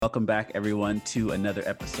Welcome back, everyone, to another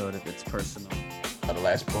episode of It's Personal. The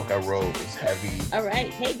last book I wrote was heavy. All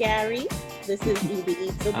right. Hey, Gary. This is Evie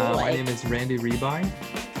Eats the Boy. My name is Randy Rebai.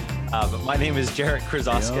 But my name is Jarek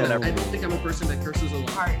Krzyzowska. I don't think I'm a person that curses a lot.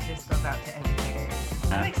 Heart just goes out to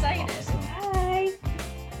educators. I'm excited. Awesome. Hi.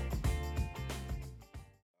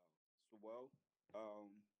 Well,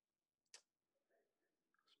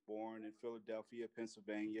 born in Philadelphia,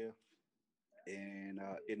 Pennsylvania, and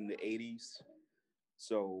in the 80s.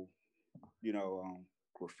 So,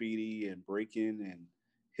 graffiti and breaking and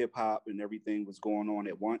hip hop and everything was going on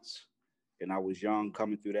at once. And I was young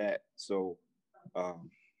coming through that. So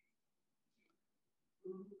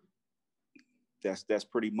that's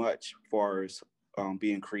pretty much as far as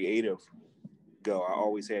being creative go. I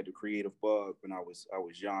always had the creative bug when I was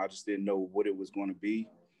young. I just didn't know what it was going to be.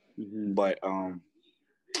 Mm-hmm. But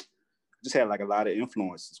just had like a lot of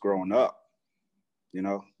influences growing up,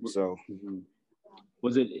 so. Mm-hmm.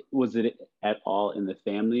 Was it at all in the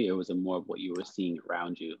family, or was it more of what you were seeing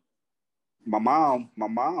around you? My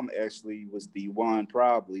mom actually was the one,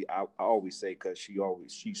 probably, I always say, because she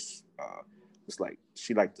was like,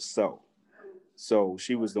 she liked to sew. So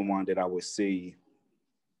she was the one that I would see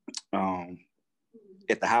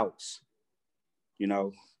at the house,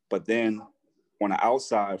 But then on the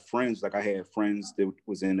outside, friends, like I had friends that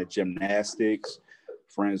was in the gymnastics,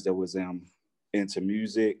 friends that was into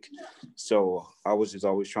music. So I was just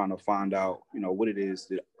always trying to find out, what it is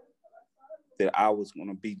that I was going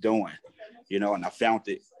to be doing, and I found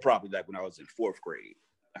it probably like when I was in fourth grade.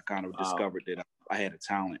 I kind of discovered that I had a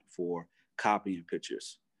talent for copying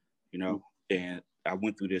pictures, and I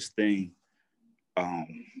went through this thing to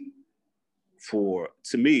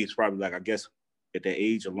me, it's probably like, I guess at that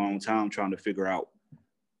age, a long time trying to figure out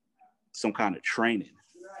some kind of training.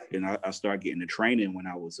 And I started getting the training when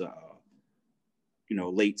I was,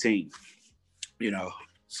 late teen,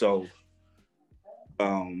 so,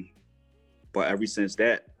 but ever since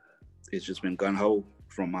that, it's just been gun ho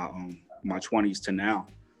from my 20s to now.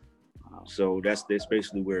 Wow. So that's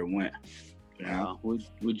basically where it went.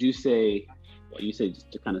 Would you say, you said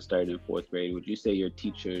to kind of start in fourth grade, would you say your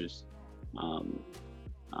teachers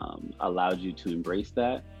allowed you to embrace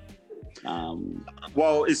that?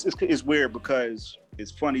 Well, it's weird because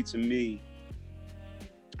it's funny to me.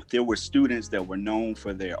 There were students that were known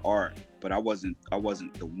for their art, but I wasn't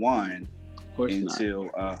the one until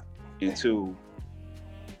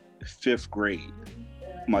fifth grade.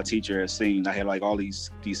 My teacher had seen I had like all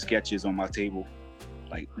these sketches on my table,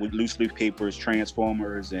 like with loose leaf papers,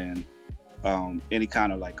 Transformers, and any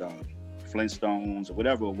kind of like Flintstones or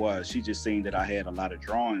whatever it was. She just seen that I had a lot of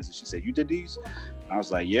drawings, and she said, "You did these?" And I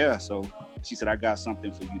was like, "Yeah." So she said, "I got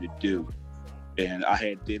something for you to do." And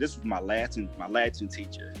this was my Latin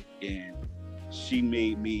teacher, and she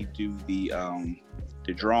made me do the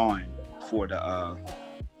drawing for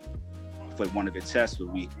one of the tests that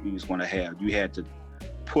we was going to have. You had to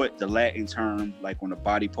put the Latin term like on the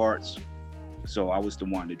body parts. So I was the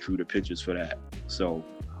one that drew the pictures for that. So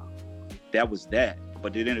that was that.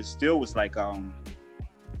 But then it still was like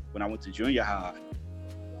when I went to junior high,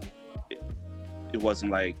 it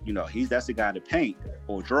wasn't like, that's the guy to paint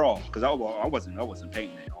or draw, because I wasn't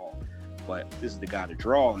painting at all. But this is the guy to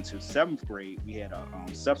draw. Until seventh grade, we had a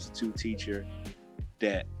substitute teacher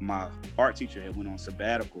that my art teacher had went on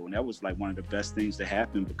sabbatical, and that was like one of the best things that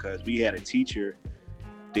happened, because we had a teacher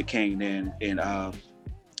that came in, and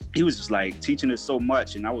he was just like teaching us so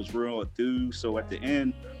much, and I was real enthused. So at the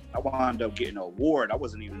end, I wound up getting an award. I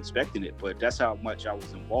wasn't even expecting it, but that's how much I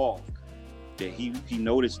was involved, that he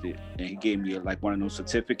noticed it, and he gave me like one of those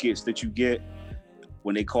certificates that you get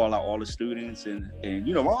when they call out all the students, and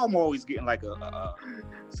I'm always getting like a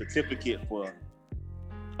certificate for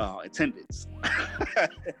attendance,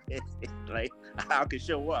 like how I can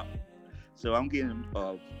show up. So I'm getting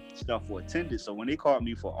stuff for attendance. So when they called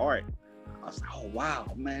me for art, I was like, "Oh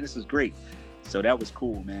wow, man, this is great." So that was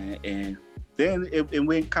cool, man. And then it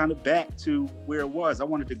went kind of back to where it was. I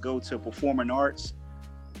wanted to go to performing arts.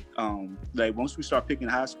 Like once we start picking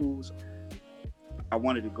high schools, I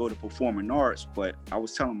wanted to go to performing arts, but I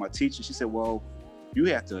was telling my teacher, she said, "Well, you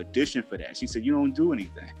have to audition for that." She said, "You don't do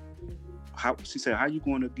anything." She said, "How are you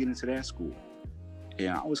going to get into that school?" And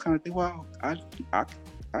I was kind of thinking, well,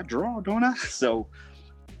 I draw, don't I? So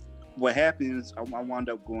what happened is I wound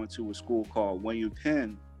up going to a school called William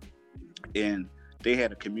Penn, and they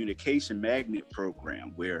had a communication magnet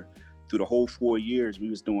program where through the whole 4 years, we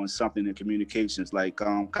was doing something in communications, like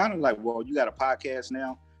kind of like, well, you got a podcast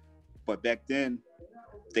now, but back then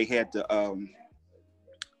they had the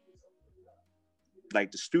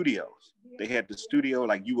like the studios. They had the studio,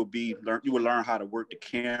 like you would learn how to work the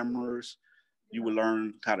cameras, you would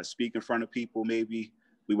learn how to speak in front of people. Maybe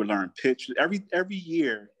we would learn pitch. Every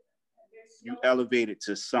year, you elevated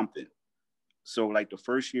to something. So like the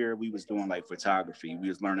first year we was doing like photography. We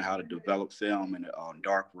was learning how to develop film in a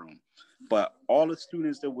dark room. But all the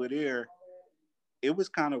students that were there, it was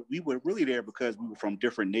we were really there because we were from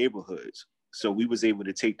different neighborhoods. So we was able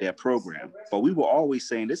to take that program. But we were always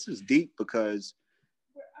saying this is deep because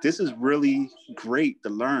this is really great to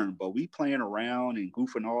learn, but we playing around and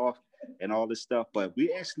goofing off and all this stuff, but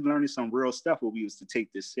we actually learning some real stuff where we used to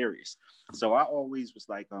take this serious. So I always was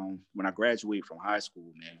like, when I graduated from high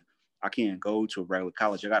school, man, I can't go to a regular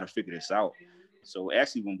college. I got to figure this out. So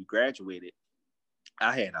actually when we graduated,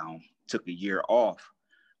 I had took a year off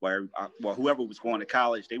where whoever was going to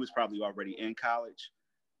college, they was probably already in college.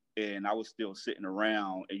 And I was still sitting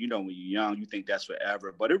around. And, you know, when you're young, you think that's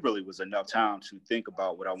forever. But it really was enough time to think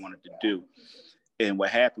about what I wanted to do. And what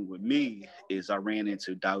happened with me is I ran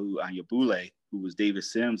into Daoud Anyabule, who was David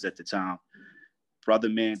Sims at the time. Brother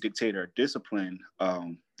Man, Dictator of Discipline.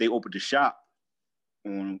 They opened a shop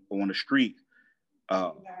on the street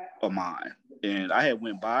of mine. And I had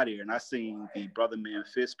went by there and I seen the Brother Man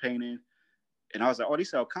Fist painting. And I was like, oh, they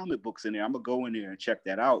sell comic books in there. I'm going to go in there and check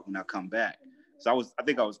that out when I come back. So I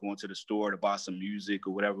think I was going to the store to buy some music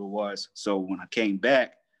or whatever it was. So when I came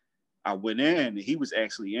back, I went in and he was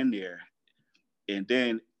actually in there. And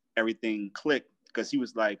then everything clicked because he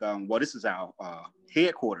was like, well, this is our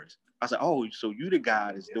headquarters. I was like, oh, so you the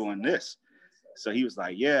guy that's doing this. So he was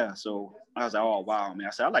like, yeah. So I was like, oh, wow, man. I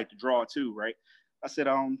said, I like to draw too, right? I said,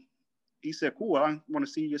 he said, cool, I want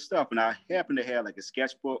to see your stuff. And I happened to have like a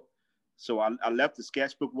sketchbook. So I left the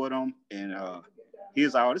sketchbook with him and he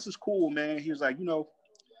was like, oh, this is cool, man. He was like, you know,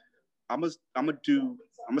 I'm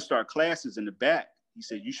gonna start classes in the back. He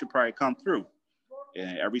said, you should probably come through.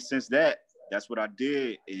 And ever since that's what I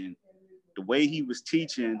did. And the way he was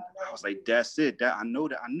teaching, I was like, that's it. I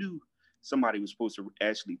knew somebody was supposed to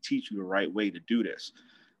actually teach you the right way to do this.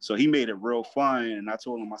 So he made it real fun. And I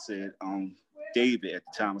told him, I said, David at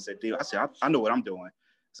the time, I said, I know what I'm doing.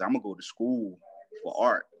 So I'm gonna go to school for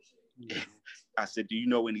art. I said, do you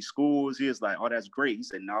know any schools? He was like, oh, that's great. He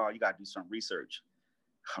said, no, you got to do some research.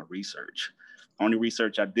 Research. Only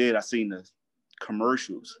research I did, I seen the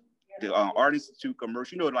commercials, the Art Institute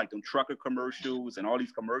commercial, you know, like them trucker commercials and all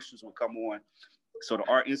these commercials would come on. So the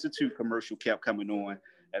Art Institute commercial kept coming on.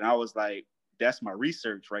 And I was like, that's my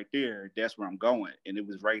research right there. That's where I'm going. And it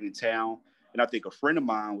was right in town. And I think a friend of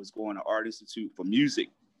mine was going to Art Institute for music.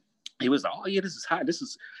 He was like, oh, yeah, this is hot.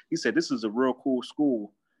 He said, this is a real cool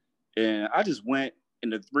school. And I just went,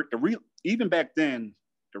 and even back then,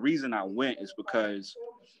 the reason I went is because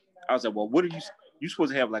I was like, well, what are you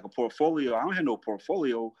supposed to have like a portfolio? I don't have no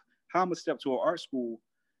portfolio. How am I gonna step to an art school?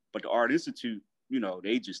 But the Art Institute, you know,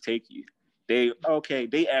 they just take you. They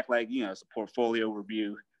act like, you know, it's a portfolio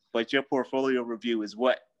review, but your portfolio review is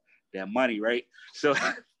what? That money, right? So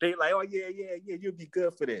they like, oh yeah, you'll be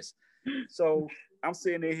good for this. So I'm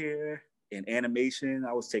sitting in here in animation.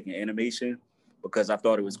 I was taking animation because I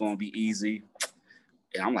thought it was going to be easy.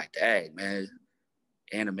 And I'm like, dang, man,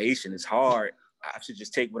 animation is hard. I should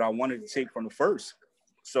just take what I wanted to take from the first.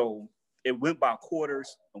 So it went by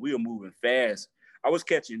quarters and we were moving fast. I was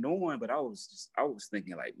catching on, but I was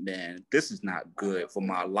thinking like, man, this is not good for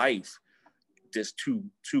my life. This 2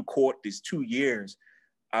 years,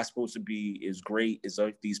 I'm supposed to be as great as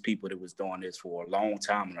these people that was doing this for a long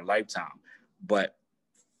time and a lifetime. But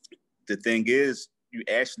the thing is, you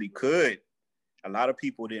actually could. A lot of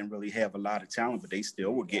people didn't really have a lot of talent, but they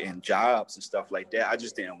still were getting jobs and stuff like that. I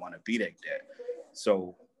just didn't want to be like that.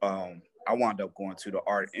 So I wound up going to the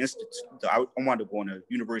Art Institute. I wound up going to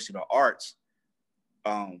University of Arts,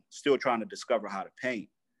 still trying to discover how to paint.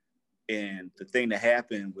 And the thing that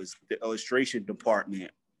happened was the illustration department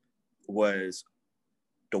was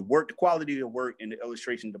the quality of the work in the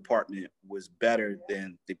illustration department was better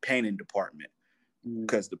than the painting department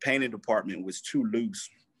because the painting department was too loose.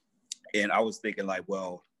 And I was thinking like,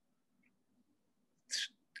 well,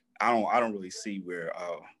 I don't really see where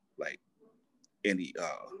like any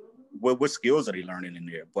what skills are they learning in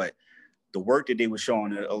there? But the work that they were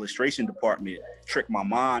showing in the illustration department tricked my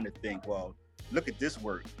mind to think, well, look at this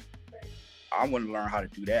work. I want to learn how to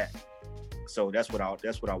do that. So that's what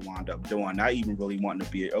I wound up doing. Not even really wanting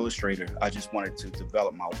to be an illustrator. I just wanted to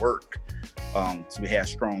develop my work, to have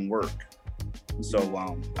strong work. So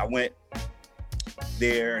I went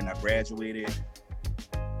there and I graduated,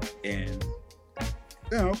 and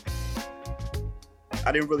you know,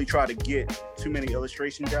 I didn't really try to get too many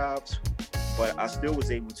illustration jobs, but I still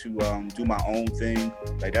was able to do my own thing.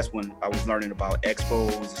 Like that's when I was learning about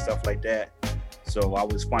expos and stuff like that. So I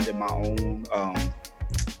was funding my own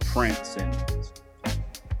prints and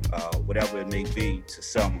whatever it may be to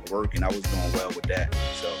sell my work, and I was doing well with that.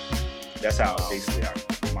 So that's how basically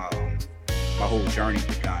my whole journey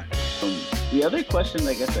began. The other question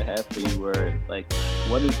I guess I have for you were like,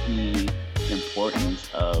 what is the importance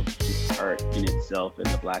of just art in itself in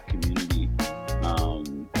the Black community,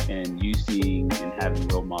 and you seeing and having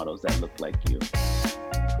role models that look like you?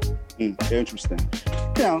 Interesting.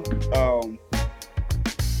 Yeah.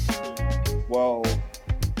 Well,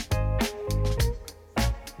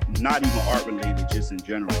 not even art related, just in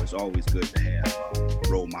general, it's always good to have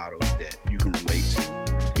role models that you can relate to.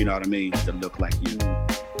 You know what I mean? That look like you.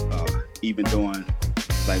 Even doing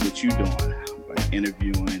like what you doing, like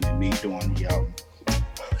interviewing and me doing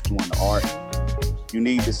the art. You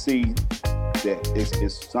need to see that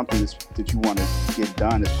it's something that you want to get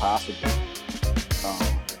done as possible.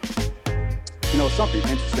 Something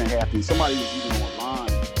interesting happened. Somebody was even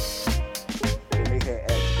online and they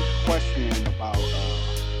had asked a question about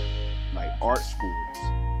like art schools,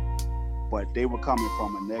 but they were coming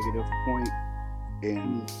from a negative point,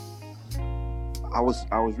 and I was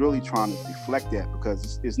really trying to deflect that,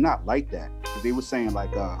 because it's not like that. They were saying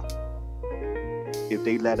like if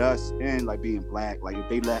they let us in, like being Black, like if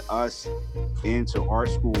they let us into art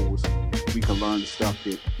schools, we can learn the stuff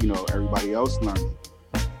that everybody else learning.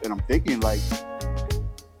 And I'm thinking like,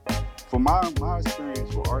 from my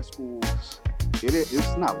experience with art schools,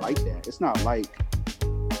 it's not like that. It's not like,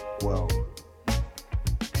 well,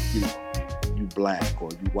 you Black or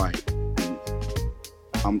you white.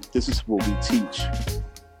 And, this is what we teach.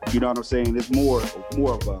 You know what I'm saying? It's more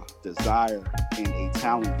of a desire and a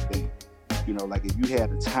talent thing. Like if you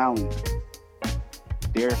had a talent,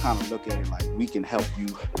 they're kind of look at it like we can help you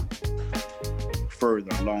further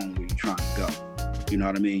along where you're trying to go. You know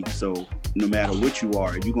what I mean? So no matter what you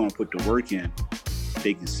are, if you're going to put the work in,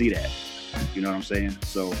 they can see that. You know what I'm saying?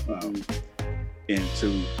 So, and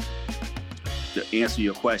to answer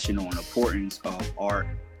your question on the importance of art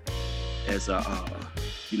as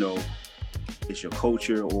it's your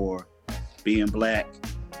culture or being Black,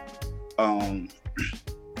 I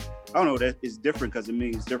don't know, that it's different because it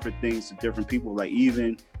means different things to different people. Like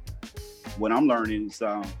even what I'm learning is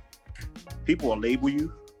people will label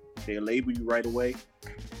you. They'll label you right away,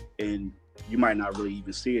 and you might not really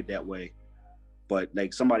even see it that way. But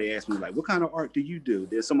like somebody asked me, like, what kind of art do you do?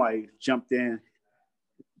 Then somebody jumped in,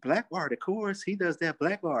 Black art, of course, he does that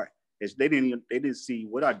Black art. They didn't see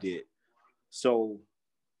what I did. So,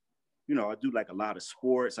 I do like a lot of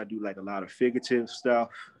sports. I do like a lot of figurative stuff.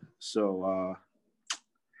 So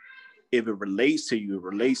if it relates to you, it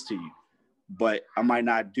relates to you. But I might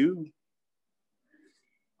not do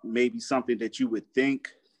maybe something that you would think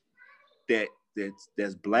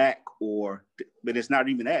that's Black, but it's not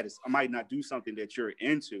even that. I might not do something that you're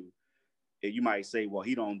into, and you might say, well,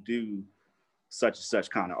 he don't do such and such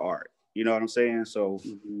kind of art. You know what I'm saying? So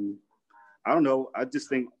I don't know. I just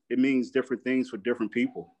think it means different things for different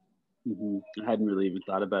people. I hadn't really even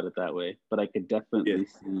thought about it that way, but I could definitely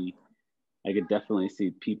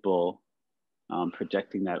see people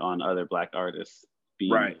projecting that on other Black artists.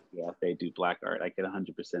 Right. Yeah, if they do Black art, I could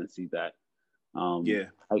 100% see that.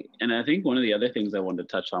 I think one of the other things I wanted to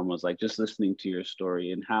touch on was like just listening to your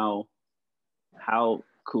story and how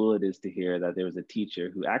cool it is to hear that there was a teacher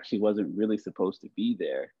who actually wasn't really supposed to be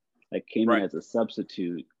there, like came in as a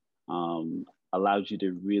substitute, allowed you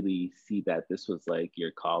to really see that this was like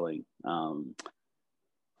your calling.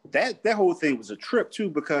 That whole thing was a trip too,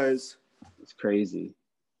 because it's crazy.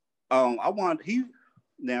 Now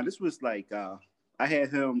this was like I had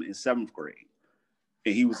him in 7th grade,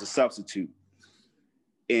 and he was a substitute.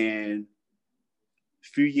 And a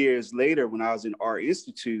few years later, when I was in Art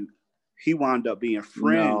Institute, he wound up being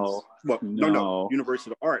friends.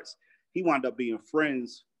 University of Arts. He wound up being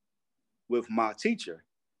friends with my teacher.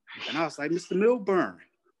 And I was like, Mr. Milburn,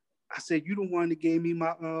 I said, you the one that gave me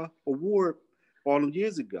my award all them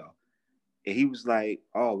years ago. And he was like,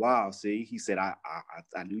 oh, wow. See, he said, I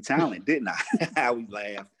knew talent, didn't I? How we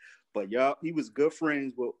laughed. But he was good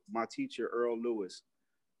friends with my teacher, Earl Lewis,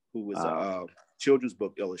 who was a children's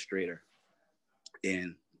book illustrator.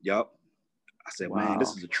 And I said, man,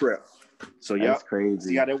 this is a trip. So that's crazy.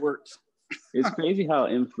 See how that works. It's crazy how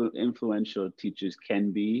influential teachers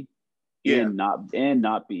can be and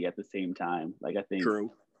not be at the same time. Like I think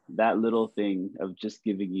that little thing of just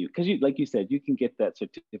giving you, because like you said, you can get that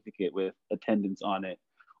certificate with attendance on it,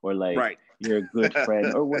 or like you're a good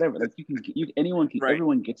friend or whatever. Like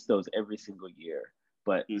everyone gets those every single year.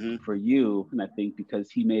 But for you, and I think because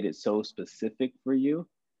he made it so specific for you,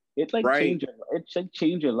 it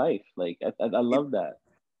changed your life. Like I love that.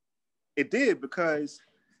 It did, because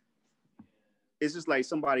it's just like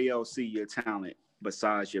somebody else see your talent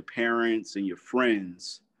besides your parents and your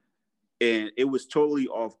friends, and it was totally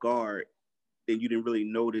off guard, and you didn't really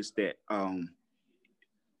notice that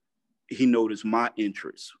he noticed my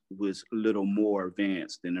interest was a little more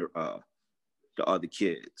advanced than the other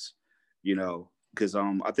kids, you know, because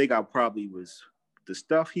I think I probably was, the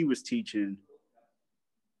stuff he was teaching,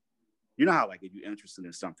 you know how like if you're interested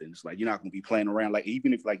in something, it's like you're not gonna be playing around, like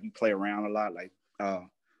even if like you play around a lot, like I ain't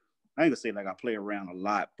gonna say like I play around a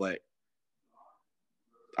lot, but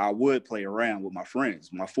I would play around with my friends,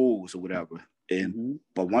 my fools or whatever. And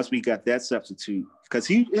but once we got that substitute, because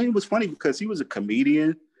it was funny because he was a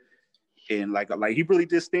comedian, and like he really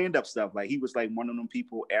did stand-up stuff. Like he was like one of them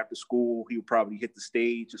people after school, he would probably hit the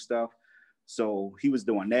stage and stuff. So he was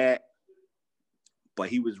doing that, but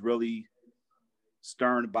he was really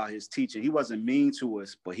stern about his teaching. He wasn't mean to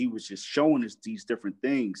us, but he was just showing us these different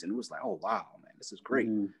things, and it was like, oh wow, man, this is great.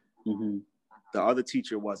 The other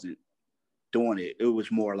teacher wasn't doing it. It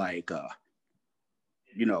was more like,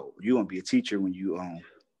 you know, you're gonna be a teacher when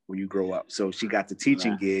you grow up. So she got the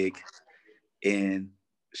teaching gig, and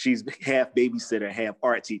she's half babysitter, half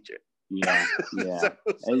art teacher. Yeah. So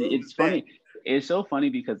it's funny. It's so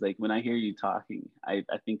funny because like when I hear you talking, I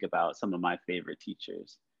think about some of my favorite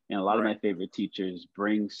teachers. And a lot of my favorite teachers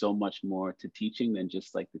bring so much more to teaching than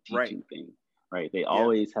just like the teaching thing, right? They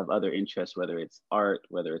always have other interests, whether it's art,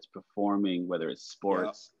 whether it's performing, whether it's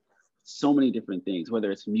sports, so many different things,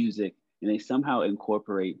 whether it's music, and they somehow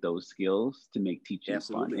incorporate those skills to make teaching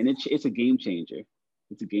fun. And it's a game changer.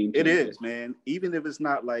 It's a game changer. It is, man. Even if it's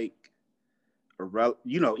not like,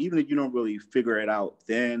 you know, even if you don't really figure it out,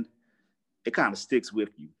 then it kind of sticks with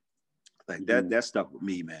you. Like that stuck with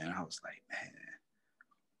me, man. I was like, man.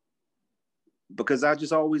 Because I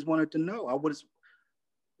just always wanted to know.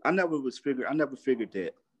 I never figured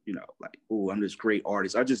that, you know, like, oh, I'm this great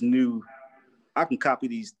artist. I just knew I can copy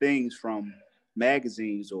these things from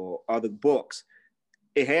magazines or other books.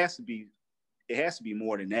 It has to be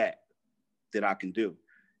more than that I can do.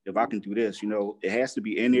 If I can do this, you know, it has to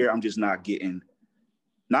be in there. I'm just not getting,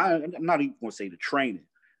 I'm not even gonna say the training.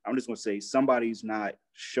 I'm just gonna say somebody's not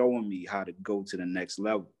showing me how to go to the next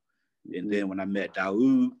level. And then when I met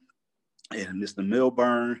Daoud and Mr.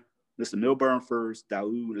 Milburn first,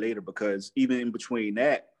 Daoud later, because even in between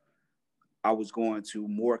that, I was going to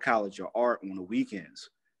Moore College of Art on the weekends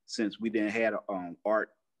since we didn't have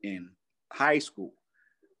art in high school.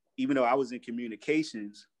 Even though I was in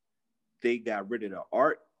communications, they got rid of the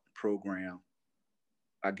art program.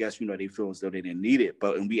 I guess, you know, they feel as though they didn't need it.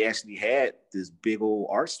 But we actually had this big old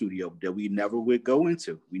art studio that we never would go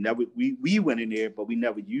into. We went in there, but we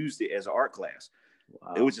never used it as an art class.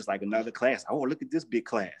 Wow. It was just like another class. Oh, look at this big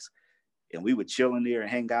class. And we would chill in there and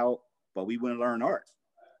hang out, but we wouldn't learn art.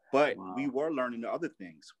 But we were learning the other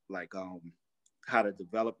things, like how to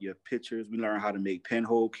develop your pictures. We learned how to make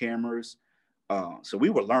pinhole cameras. So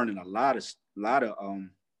we were learning a lot of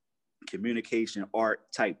communication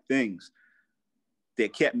art type things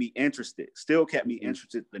that kept me interested. Still kept me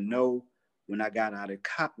interested to know when I got out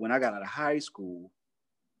of high school,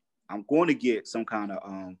 I'm going to get some kind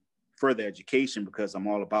of further education because I'm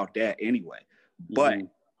all about that anyway. But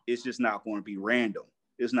it's just not going to be random.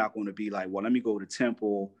 It's not going to be like, well, let me go to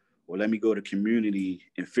Temple or let me go to community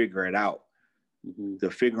and figure it out. The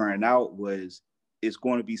figuring out was, it's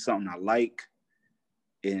going to be something I like,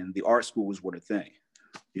 and the art schools were the thing,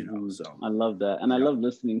 you know. So I love that. And I love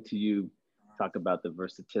listening to you talk about the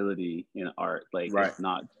versatility in art. Like it's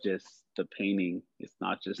not just the painting, it's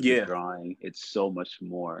not just the drawing, it's so much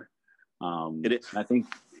more. It is. I think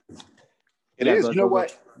it is. You know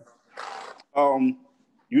what?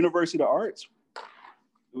 University of Arts,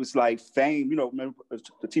 it was like Fame, you know, remember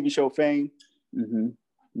the TV show Fame?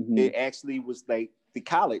 It actually was like the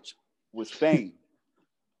college was Fame.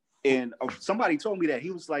 And somebody told me that.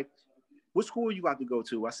 He was like, what school you got to go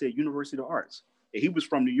to? I said, University of Arts. And he was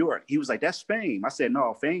from New York. He was like, that's Fame. I said,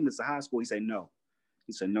 no, Fame is the high school. He said, no.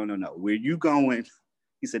 He said, no. Where you going?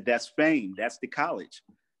 He said, that's Fame. That's the college.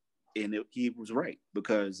 And he was right,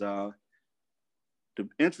 because the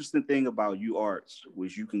interesting thing about UArts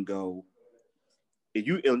was you can go, if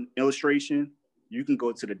you in illustration, you can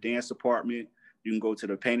go to the dance department, you can go to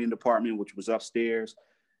the painting department, which was upstairs.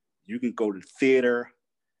 You can go to theater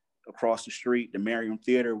across the street, the Merriam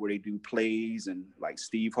Theater, where they do plays and like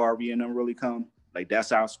Steve Harvey and them really come. Like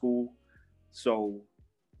that's our school. So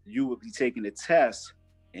you would be taking the test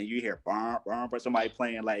and you hear somebody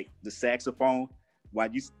playing like the saxophone while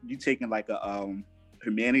you taking like a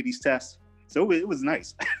humanities test. So it was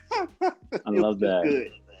nice. I love that.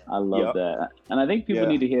 Good. I love that. And I think people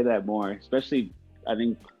need to hear that more, especially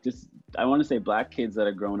just I want to say Black kids that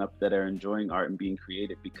are growing up that are enjoying art and being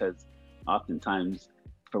creative, because oftentimes,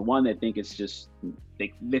 for one, they think it's just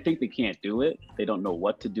they think they can't do it. They don't know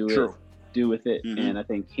what to do with it. Mm-hmm. And I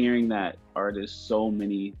think hearing that art is so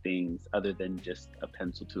many things other than just a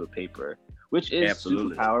pencil to a paper, which is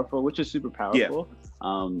super powerful. Yeah.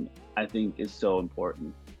 I think is so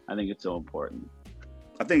important. I think it's so important.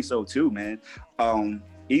 I think so too, man.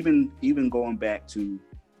 Even going back to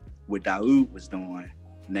what Daoud was doing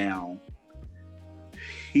now,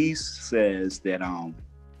 he says that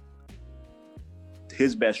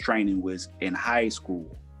his best training was in high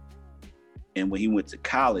school, and when he went to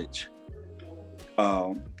college,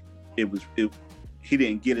 he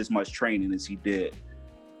didn't get as much training as he did.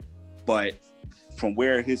 But from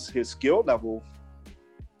where his skill level,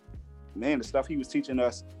 man, the stuff he was teaching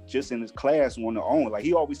us just in his class on their own, like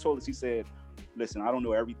he always told us, he said, listen, I don't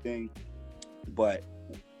know everything, but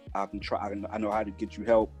I can try. I know how to get you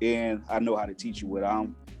help, and I know how to teach you what I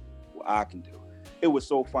can do. It was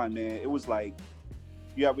so fun, man. It was like,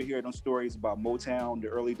 you ever hear those stories about Motown, the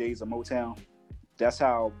early days of Motown? That's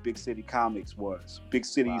how Big City Comics was. Big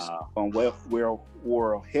City's on where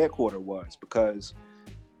World headquarters was, because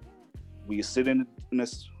we sit in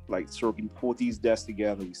this like circle, we put these desks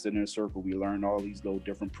together, we sit in a circle, we learn all these little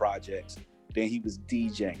different projects. Then he was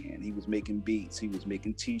DJing, he was making beats, he was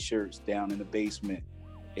making t-shirts down in the basement,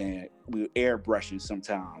 and we were airbrushing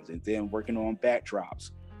sometimes, and then working on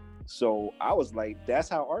backdrops. So I was like, that's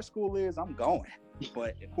how art school is, I'm going.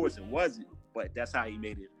 But of course it wasn't, but that's how he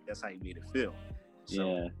made it feel. So,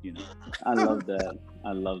 yeah, you know. I love that.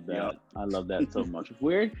 Yep. I love that so much.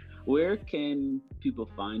 Where can people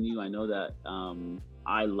find you? I know that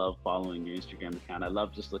I love following your Instagram account. I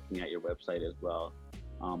love just looking at your website as well.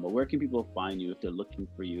 But where can people find you if they're looking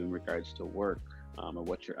for you in regards to work or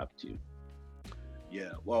what you're up to?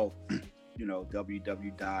 Yeah, well, you know,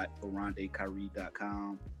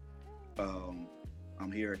 www.orandekari.com.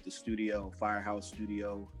 I'm here at the studio, Firehouse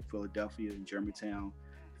Studio, Philadelphia, in Germantown,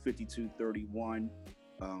 5231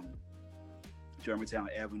 Germantown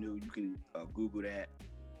Avenue. You can Google that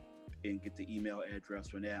and get the email address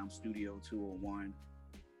for now. I'm Studio 201,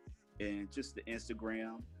 and just the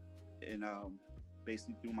Instagram, and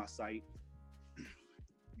basically through my site,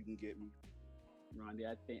 you can get me. Randy,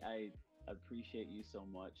 I think I appreciate you so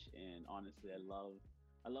much, and honestly, I love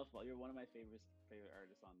you're one of my favorite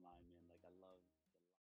artists online, man.